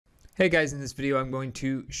Hey guys, in this video I'm going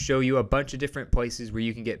to show you a bunch of different places where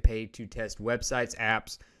you can get paid to test websites,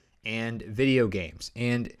 apps, and video games.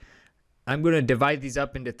 And I'm going to divide these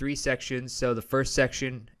up into three sections. So the first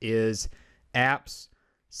section is apps,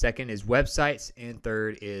 second is websites, and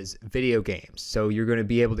third is video games. So you're going to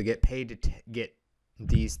be able to get paid to get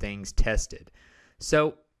these things tested.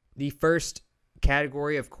 So the first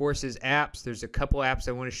category, of course, is apps. There's a couple apps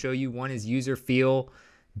I want to show you. One is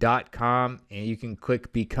userfeel.com, and you can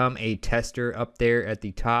click become a tester up there at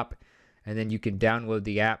the top, and then you can download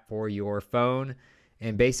the app for your phone,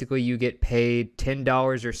 and basically you get paid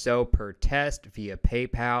 $10 or so per test via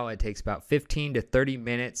PayPal. It takes about 15 to 30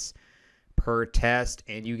 minutes per test,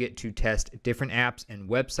 and you get to test different apps and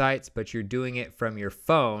websites, but you're doing it from your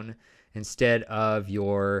phone instead of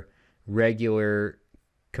your regular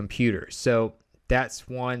computer. So that's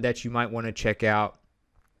one that you might want to check out.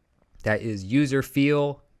 That is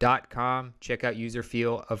userfeel.com. Check out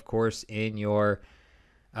Userfeel, of course, in your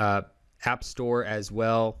app store as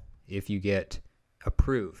well if you get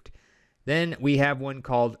approved. Then we have one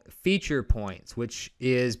called Feature Points, which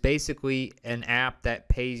is basically an app that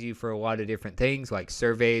pays you for a lot of different things like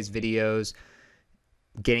surveys, videos,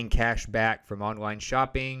 getting cash back from online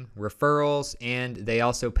shopping, referrals, and they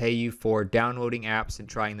also pay you for downloading apps and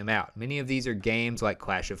trying them out. Many of these are games like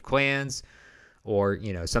Clash of Clans, or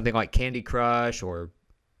something like Candy Crush or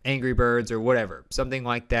Angry Birds or whatever, something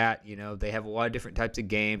like that. They have a lot of different types of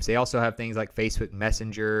games. They also have things like Facebook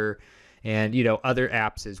Messenger and other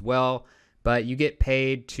apps as well, but you get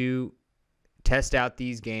paid to test out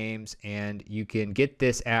these games, and you can get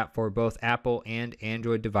this app for both Apple and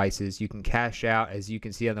Android devices. You can cash out, as you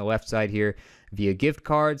can see on the left side here, via gift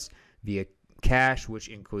cards, via cash, which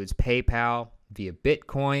includes PayPal, via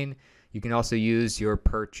Bitcoin. You can also use your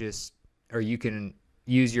purchase, or you can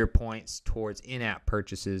use your points towards in-app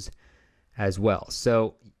purchases as well.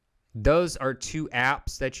 So those are two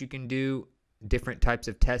apps that you can do different types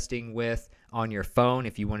of testing with on your phone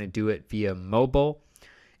if you want to do it via mobile.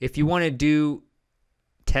 If you want to do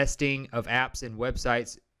testing of apps and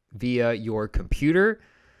websites via your computer,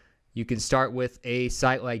 you can start with a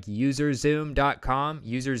site like userzoom.com.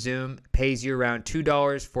 Userzoom pays you around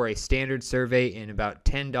 $2 for a standard survey and about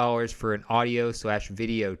 $10 for an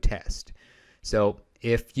audio/video test. So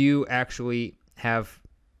if you actually have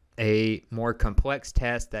a more complex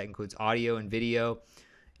test that includes audio and video,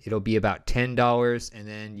 it'll be about $10, and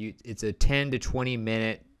then it's a 10 to 20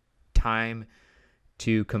 minute time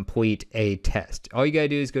to complete a test. All you got to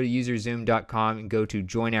do is go to userzoom.com and go to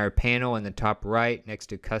join our panel in the top right next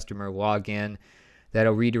to customer login.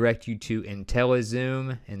 That'll redirect you to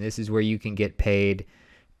IntelliZoom, and this is where you can get paid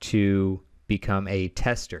to become a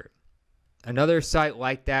tester. Another site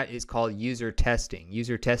like that is called User Testing.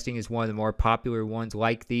 User Testing is one of the more popular ones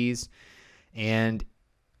like these, and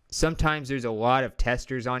sometimes there's a lot of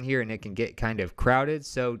testers on here and it can get kind of crowded,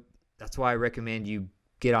 so that's why I recommend you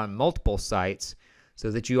get on multiple sites so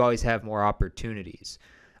that you always have more opportunities.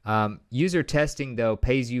 User Testing, though,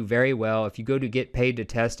 pays you very well. If you go to Get Paid to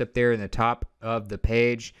Test up there in the top of the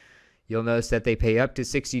page, you'll notice that they pay up to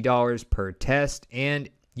 $60 per test, and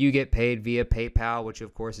you get paid via PayPal, which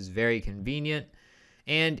of course is very convenient,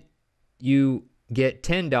 and you get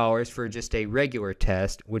 $10 for just a regular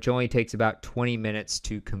test, which only takes about 20 minutes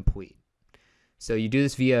to complete. So you do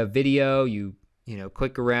this via video, you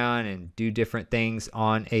click around and do different things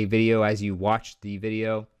on a video as you watch the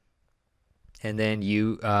video, and then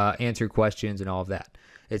you answer questions and all of that.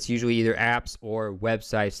 It's usually either apps or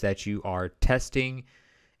websites that you are testing,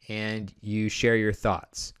 and you share your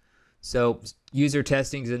thoughts. So User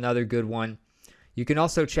Testing is another good one. You can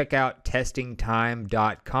also check out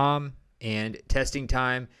testingtime.com, and Testing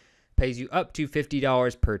Time pays you up to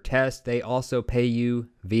 $50 per test. They also pay you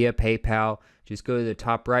via PayPal. Just go to the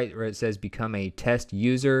top right where it says become a test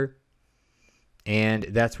user, and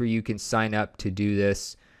that's where you can sign up to do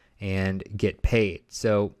this and get paid.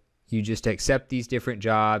 So you just accept these different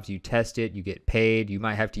jobs, you test it, you get paid. You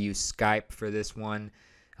might have to use Skype for this one.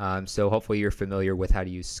 So hopefully you're familiar with how to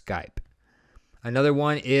use Skype. Another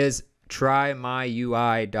one is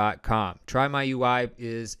trymyui.com. TryMyUI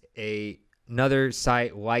is another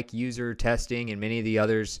site like User Testing and many of the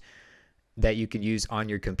others that you can use on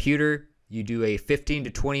your computer. You do a 15 to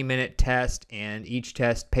 20 minute test, and each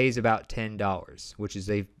test pays about $10, which is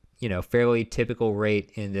a fairly typical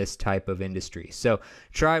rate in this type of industry. So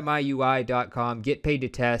trymyui.com, get paid to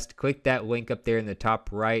test. Click that link up there in the top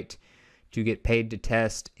right to get paid to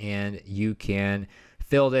test, and you can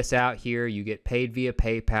fill this out here. You get paid via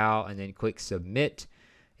PayPal, and then click submit,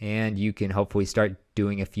 and you can hopefully start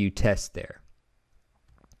doing a few tests there.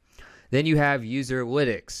 Then you have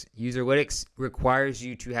Userlytics. Userlytics requires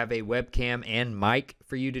you to have a webcam and mic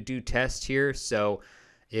for you to do tests here. So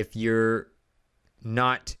if you're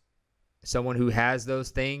not someone who has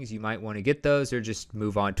those things, you might want to get those or just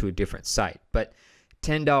move on to a different site. But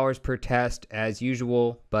 $10 per test as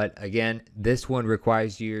usual. But again, this one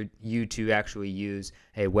requires you to actually use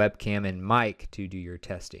a webcam and mic to do your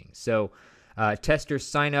testing. So testers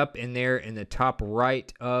sign up in there in the top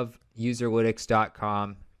right of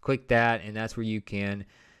userlytics.com. Click that, and that's where you can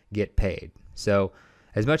get paid. So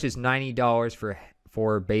as much as $90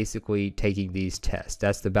 for basically taking these tests.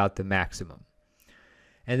 That's about the maximum.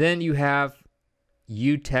 And then you have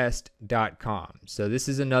utest.com. So this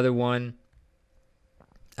is another one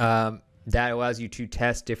that allows you to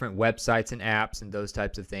test different websites and apps and those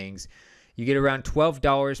types of things. You get around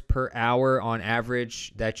 $12 per hour on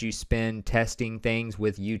average that you spend testing things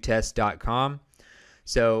with utest.com.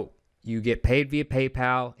 So you get paid via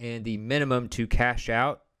PayPal, and the minimum to cash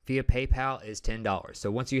out via PayPal is $10. So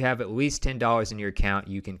once you have at least $10 in your account,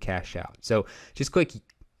 you can cash out. So just click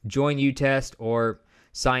Join Utest or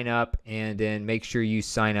sign up, and then make sure you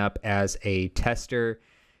sign up as a tester,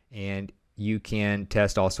 and you can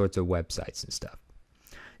test all sorts of websites and stuff.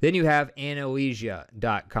 Then you have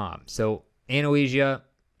Analysia.com. So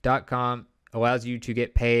Analysia.com allows you to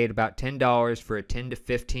get paid about $10 for a 10 to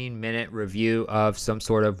 15 minute review of some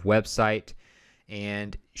sort of website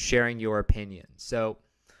and sharing your opinion. So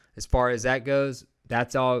as far as that goes,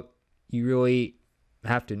 that's all you really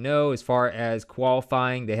have to know. As far as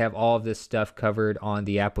qualifying, they have all of this stuff covered on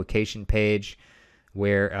the application page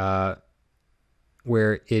where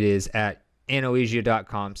it is at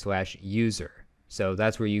analysia.com/user. So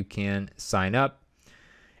that's where you can sign up.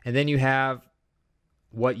 And then you have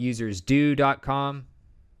whatusersdo.com.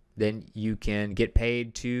 Then you can get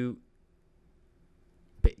paid to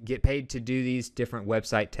do these different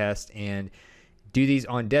website tests and do these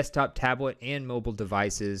on desktop, tablet, and mobile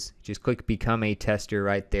devices. Just click Become a Tester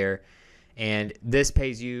right there. And this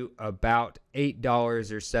pays you about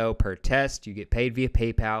 $8 or so per test. You get paid via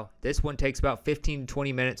PayPal. This one takes about 15 to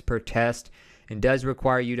 20 minutes per test and does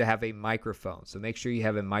require you to have a microphone. So make sure you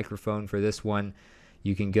have a microphone for this one.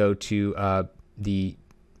 You can go to the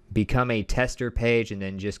Become a Tester page and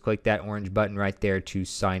then just click that orange button right there to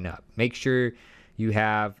sign up. Make sure you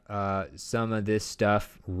have some of this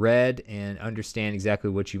stuff read and understand exactly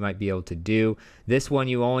what you might be able to do. This one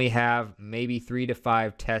you only have maybe 3 to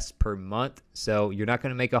 5 tests per month, so you're not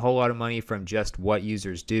going to make a whole lot of money from just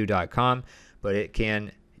whatusersdo.com, but it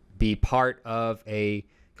can be part of a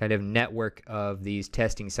kind of network of these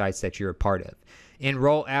testing sites that you're a part of.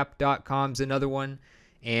 Enrollapp.com is another one,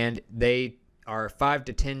 and they are 5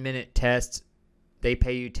 to 10 minute tests. They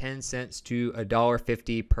pay you 10 cents to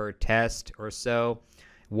 $1.50 per test or so.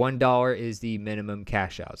 $1 is the minimum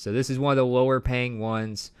cash out. So this is one of the lower paying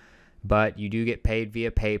ones, but you do get paid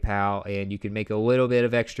via PayPal, and you can make a little bit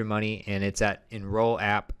of extra money, and it's at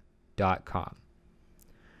enrollapp.com.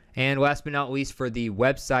 And last but not least, for the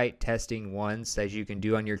website testing ones that you can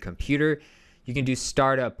do on your computer, you can do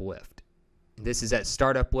Startup Lift. This is at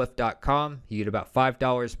startuplift.com. You get about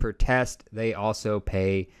 $5 per test. They also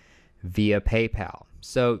pay via PayPal.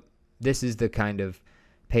 So this is the kind of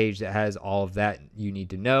page that has all of that you need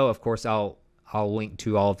to know. Of course, I'll link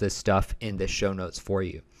to all of this stuff in the show notes for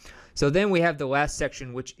you. So then we have the last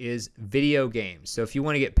section, which is video games. So if you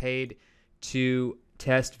want to get paid to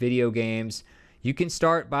test video games, you can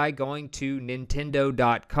start by going to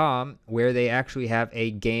Nintendo.com, where they actually have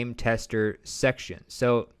a game tester section.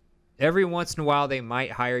 So every once in a while, they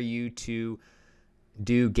might hire you to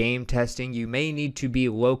do game testing. You may need to be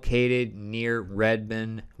located near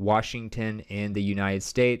Redmond, Washington in the United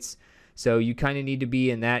States. So you kind of need to be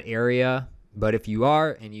in that area. But if you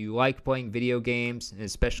are and you like playing video games, and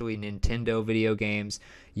especially Nintendo video games,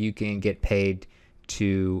 you can get paid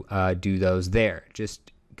to do those there.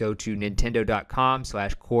 Just go to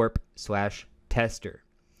nintendo.com/corp/tester.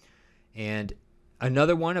 And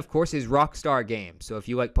another one, of course, is Rockstar Games. So if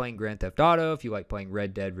you like playing Grand Theft Auto, if you like playing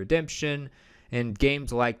Red Dead Redemption, and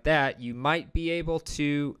games like that, you might be able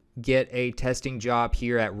to get a testing job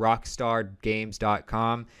here at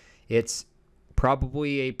rockstargames.com. It's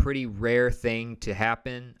probably a pretty rare thing to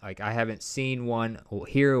happen. Like, I haven't seen one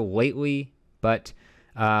here lately, but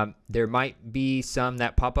there might be some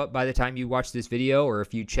that pop up by the time you watch this video, or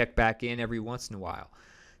if you check back in every once in a while.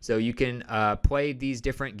 So you can play these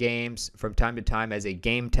different games from time to time as a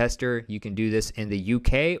game tester. You can do this in the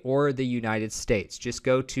UK or the United States. Just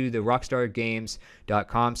go to the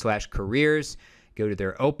rockstargames.com/careers, go to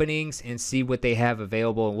their openings and see what they have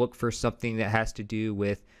available, and look for something that has to do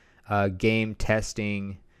with game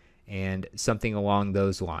testing and something along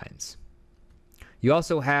those lines. You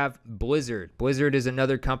also have Blizzard. Blizzard is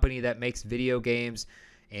another company that makes video games,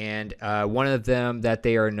 and one of them that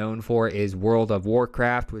they are known for is World of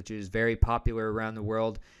Warcraft, which is very popular around the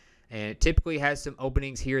world, and it typically has some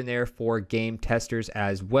openings here and there for game testers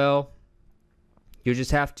as well. You'll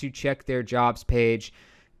just have to check their jobs page.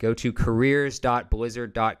 Go to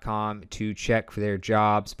careers.blizzard.com to check for their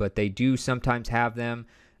jobs, but they do sometimes have them.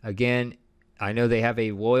 Again, I know they have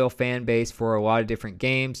a loyal fan base for a lot of different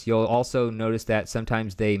games. You'll also notice that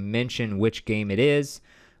sometimes they mention which game it is.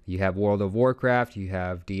 You have World of Warcraft, you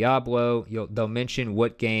have Diablo. They'll mention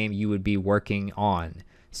what game you would be working on.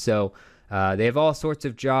 So they have all sorts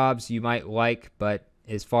of jobs you might like, but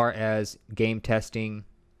as far as game testing,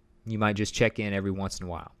 you might just check in every once in a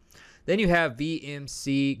while. Then you have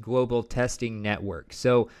VMC Global Testing Network.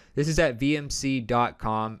 So this is at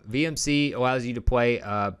VMC.com. VMC allows you to play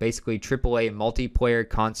basically AAA multiplayer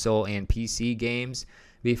console and PC games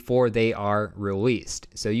before they are released.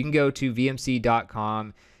 So you can go to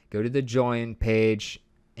VMC.com, go to the join page,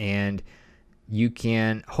 and you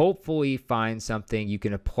can hopefully find something. You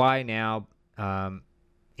can apply now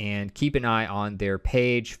and keep an eye on their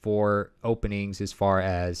page for openings as far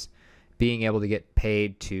as being able to get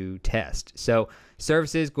paid to test. So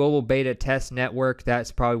services, Global Beta Test Network,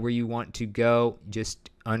 that's probably where you want to go.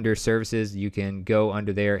 Just under services, you can go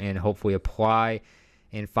under there and hopefully apply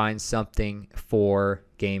and find something for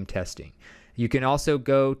game testing. You can also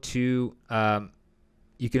go to iGame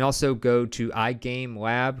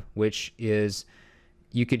Lab, which is,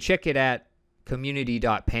 you can check it at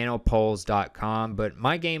community.panelpolls.com, but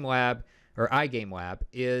iGame Lab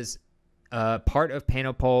is part of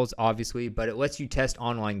Panel Polls, obviously, but it lets you test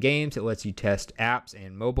online games. It lets you test apps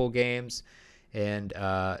and mobile games and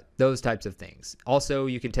those types of things. Also,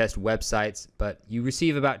 you can test websites, but you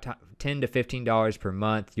receive about $10 to $15 per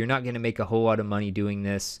month. You're not going to make a whole lot of money doing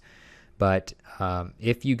this, but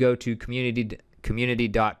if you go to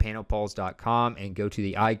community.panelpolls.com and go to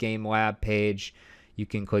the iGame Lab page, you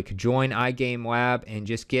can click Join iGame Lab and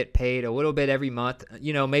just get paid a little bit every month,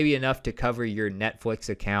 maybe enough to cover your Netflix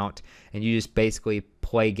account, and you just basically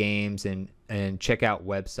play games and check out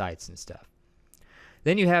websites and stuff.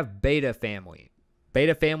 Then you have Beta Family.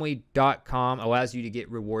 BetaFamily.com allows you to get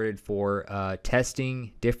rewarded for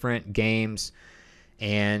testing different games,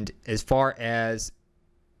 and as far as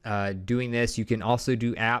doing this, you can also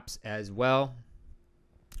do apps as well.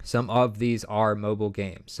 Some of these are mobile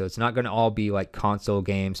games, so it's not going to all be like console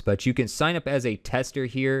games, but you can sign up as a tester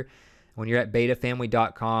here. When you're at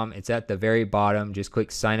betafamily.com, it's at the very bottom. Just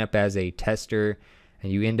click sign up as a tester,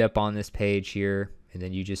 and you end up on this page here, and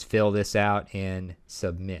then you just fill this out and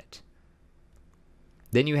submit.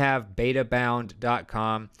 Then you have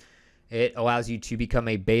betabound.com. It allows you to become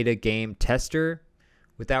a beta game tester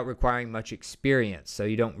without requiring much experience. So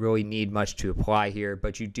you don't really need much to apply here,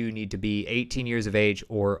 but you do need to be 18 years of age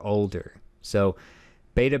or older. So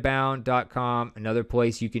betabound.com, another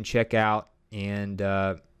place you can check out, and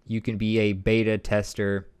you can be a beta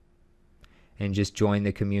tester and just join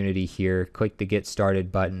the community here. Click the Get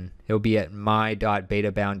Started button. It'll be at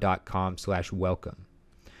my.betabound.com/welcome.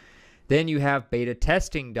 Then you have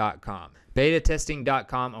betatesting.com.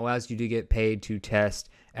 Betatesting.com allows you to get paid to test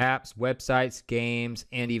apps, websites, games,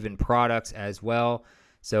 and even products as well.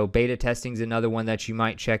 So beta testing is another one that you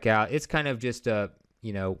might check out. It's kind of just a,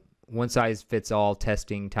 one size fits all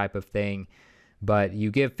testing type of thing, but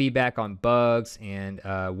you give feedback on bugs and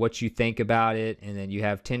what you think about it, and then you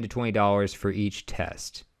have $10 to $20 for each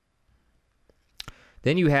test.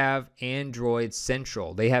 Then you have Android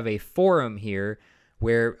Central. They have a forum here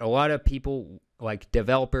where a lot of people, like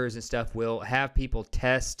developers and stuff, will have people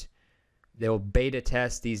test. They'll beta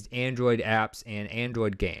test these Android apps and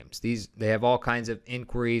Android games. They have all kinds of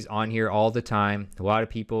inquiries on here all the time. A lot of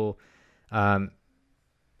people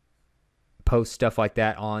post stuff like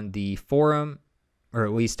that on the forum, or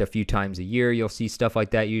at least a few times a year. You'll see stuff like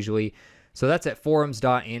that usually. So that's at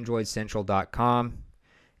forums.androidcentral.com.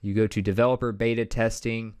 You go to developer beta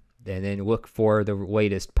testing and then look for the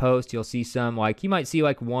latest post. You'll see some, you might see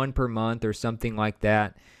one per month or something like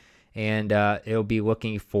that. And it'll be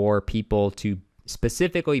looking for people to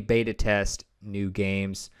specifically beta test new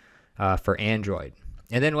games for Android.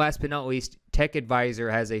 And then last but not least,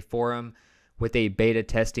 TechAdvisor has a forum with a beta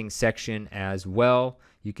testing section as well.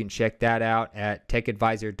 You can check that out at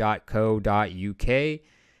techadvisor.co.uk.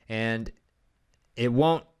 And it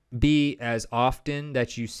won't be as often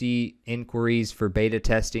that you see inquiries for beta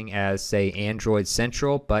testing as, say, Android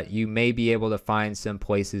Central, but you may be able to find some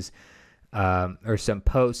places or some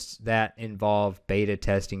posts that involve beta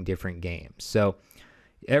testing different games. So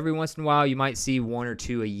every once in a while you might see one or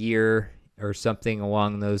two a year or something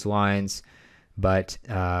along those lines, But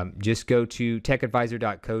just go to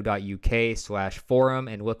techadvisor.co.uk/forum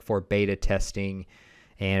and look for beta testing.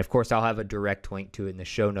 And of course, I'll have a direct link to it in the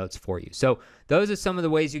show notes for you. So those are some of the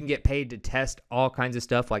ways you can get paid to test all kinds of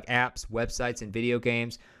stuff like apps, websites, and video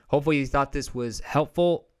games. Hopefully you thought this was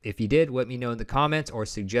helpful. If you did, let me know in the comments or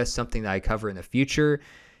suggest something that I cover in the future.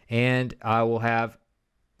 And I will have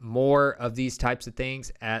more of these types of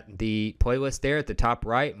things at the playlist there at the top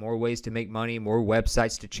right. More ways to make money, more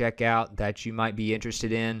websites to check out that you might be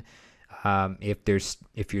interested in.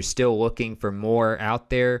 If you're still looking for more out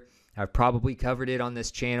there, I've probably covered it on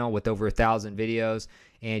this channel with over 1,000 videos.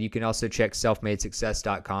 And you can also check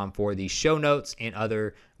selfmadesuccess.com for the show notes and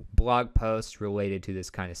other blog posts related to this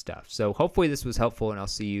kind of stuff. So hopefully this was helpful, and I'll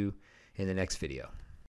see you in the next video.